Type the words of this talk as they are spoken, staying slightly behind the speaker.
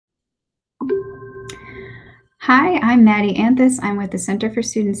Hi, I'm Maddie Anthus. I'm with the Center for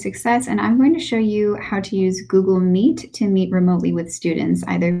Student Success, and I'm going to show you how to use Google Meet to meet remotely with students,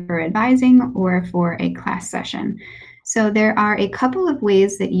 either for advising or for a class session. So there are a couple of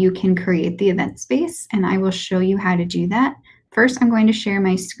ways that you can create the event space, and I will show you how to do that. First, I'm going to share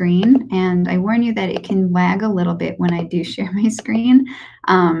my screen, and I warn you that it can lag a little bit when I do share my screen.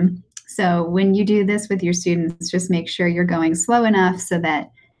 So when you do this with your students, just make sure you're going slow enough so that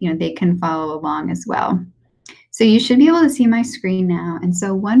they can follow along as well. So you should be able to see my screen now. And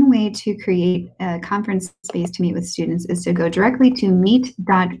so one way to create a conference space to meet with students is to go directly to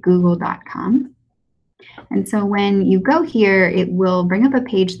meet.google.com. And so when you go here, it will bring up a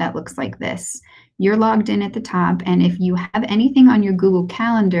page that looks like this. You're logged in at the top, and if you have anything on your Google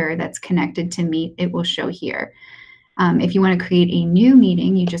Calendar that's connected to Meet, it will show here. If you want to create a new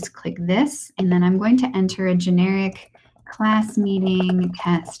meeting, you just click this, and then I'm going to enter a generic class meeting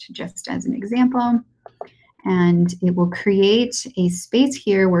test just as an example. And it will create a space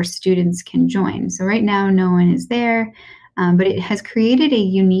here where students can join. So right now, no one is there, but it has created a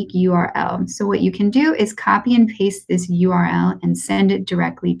unique URL. So what you can do is copy and paste this URL and send it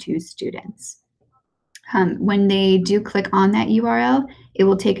directly to students. When they do click on that URL, it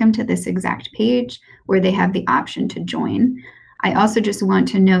will take them to this exact page where they have the option to join. I also just want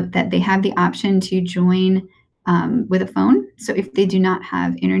to note that they have the option to join with a phone. So if they do not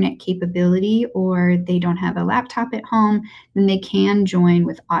have internet capability or they don't have a laptop at home, then they can join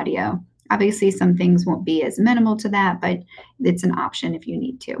with audio. Obviously, some things won't be as minimal to that, but it's an option if you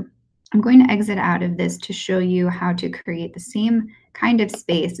need to. I'm going to exit out of this to show you how to create the same kind of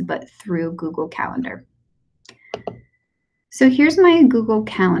space, but through Google Calendar. So here's my Google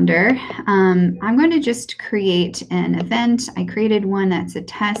Calendar. I'm going to just create an event. I created one that's a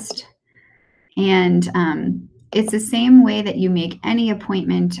test, and it's the same way that you make any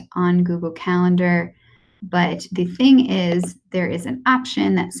appointment on Google Calendar, but the thing is there is an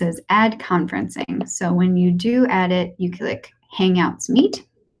option that says add conferencing. So when you do add it, you click Hangouts Meet.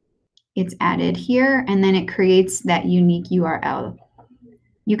 It's added here, and then it creates that unique URL.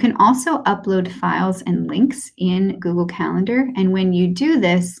 You can also upload files and links in Google Calendar, and when you do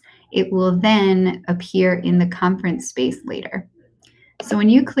this, it will then appear in the conference space later. So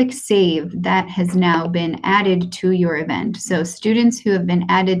when you click Save, that has now been added to your event. So students who have been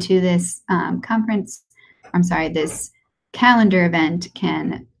added to this this calendar event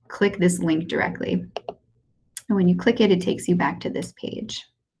can click this link directly. And when you click it, it takes you back to this page.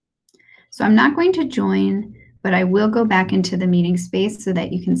 So I'm not going to join, but I will go back into the meeting space so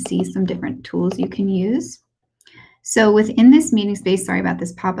that you can see some different tools you can use. So within this meeting space, sorry about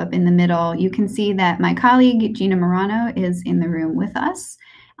this pop-up in the middle, you can see that my colleague, Gina Morano, is in the room with us.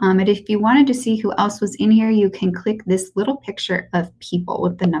 And if you wanted to see who else was in here, you can click this little picture of people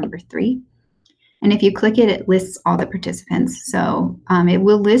with the number 3. And if you click it, it lists all the participants. So it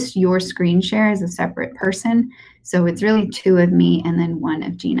will list your screen share as a separate person. So it's really 2 of me and then 1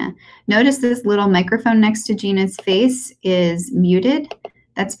 of Gina. Notice this little microphone next to Gina's face is muted.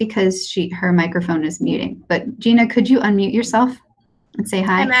 That's because her microphone is muting. But Gina, could you unmute yourself and say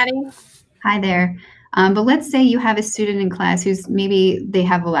hi? Hi, Maddie. Hi there. But let's say you have a student in class who's maybe they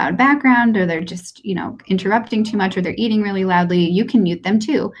have a loud background or they're just, interrupting too much or they're eating really loudly. You can mute them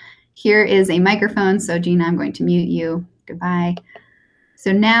too. Here is a microphone. So Gina, I'm going to mute you. Goodbye.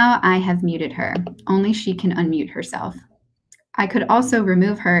 So now I have muted her. Only she can unmute herself. I could also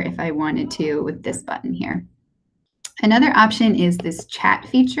remove her if I wanted to with this button here. Another option is this chat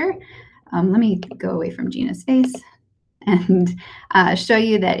feature. Let me go away from Gina's face and show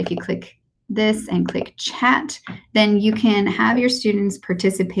you that if you click this and click chat, then you can have your students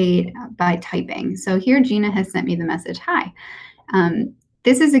participate by typing. So here Gina has sent me the message, hi.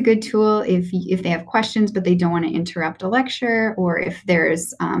 This is a good tool if they have questions, but they don't want to interrupt a lecture, or if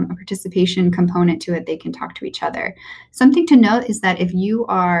there's a participation component to it, they can talk to each other. Something to note is that if you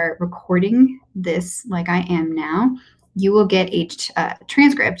are recording this like I am now, you will get a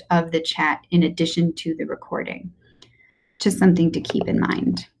transcript of the chat in addition to the recording. Just something to keep in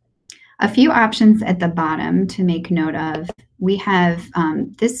mind. A few options at the bottom to make note of. We have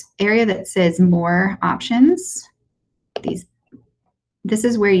this area that says more options. This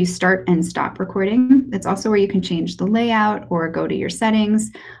is where you start and stop recording. It's also where you can change the layout or go to your settings.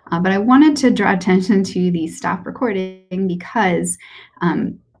 But I wanted to draw attention to the stop recording because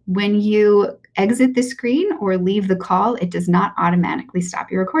when you exit the screen or leave the call, it does not automatically stop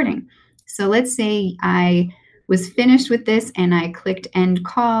your recording. So let's say I was finished with this and I clicked end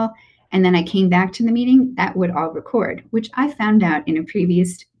call and then I came back to the meeting, that would all record, which I found out in a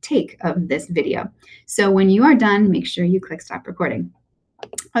previous take of this video. So when you are done, make sure you click stop recording.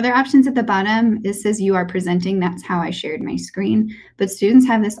 Other options at the bottom, it says you are presenting. That's how I shared my screen. But students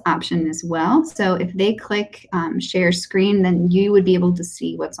have this option as well. So if they click share screen, then you would be able to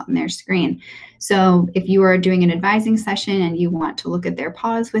see what's on their screen. So if you are doing an advising session and you want to look at their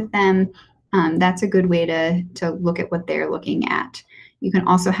pause with them, that's a good way to look at what they're looking at. You can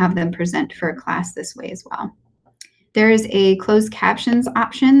also have them present for a class this way as well. There is a closed captions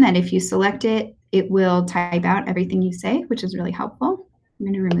option that if you select it, it will type out everything you say, which is really helpful. I'm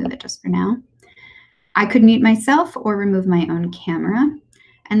going to remove it just for now. I could mute myself or remove my own camera.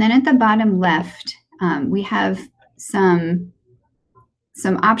 And then at the bottom left, we have some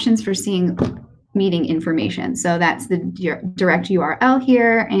options for seeing meeting information. So that's the direct URL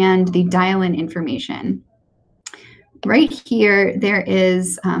here and the dial-in information. Right here, there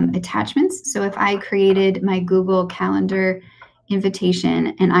is attachments. So if I created my Google Calendar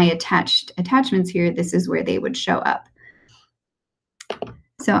invitation and I attached attachments here, this is where they would show up.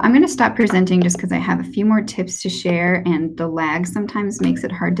 So I'm going to stop presenting just because I have a few more tips to share, and the lag sometimes makes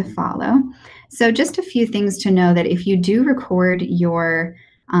it hard to follow. So just a few things to know: that if you do record your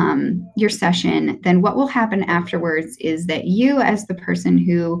session, then what will happen afterwards is that you, as the person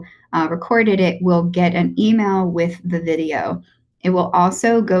who recorded it, will get an email with the video. It will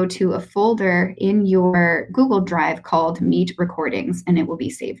also go to a folder in your Google Drive called Meet Recordings, and it will be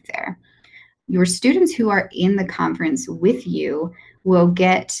saved there. Your students who are in the conference with you will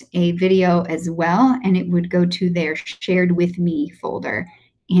get a video as well, and it would go to their Shared With Me folder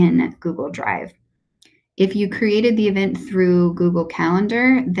in Google Drive. If you created the event through Google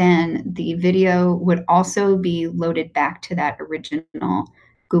Calendar, then the video would also be loaded back to that original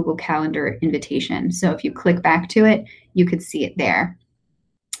Google Calendar invitation. So if you click back to it, you could see it there.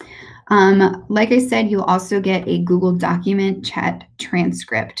 Like I said, you'll also get a Google document chat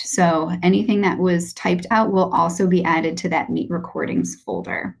transcript. So anything that was typed out will also be added to that Meet Recordings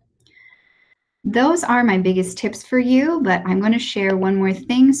folder. Those are my biggest tips for you, but I'm going to share one more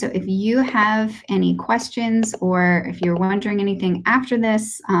thing. So if you have any questions or if you're wondering anything after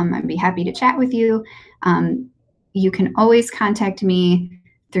this, I'd be happy to chat with you. You can always contact me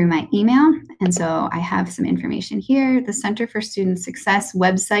through my email. And so I have some information here. The Center for Student Success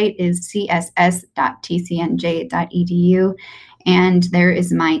website is css.tcnj.edu. And there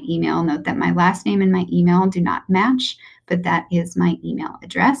is my email. Note that my last name and my email do not match, but that is my email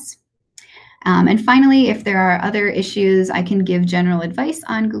address. And finally, if there are other issues, I can give general advice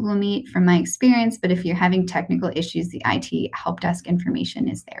on Google Meet from my experience, but if you're having technical issues, the IT help desk information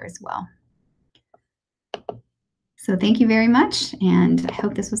is there as well. So thank you very much, and I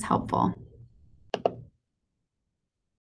hope this was helpful.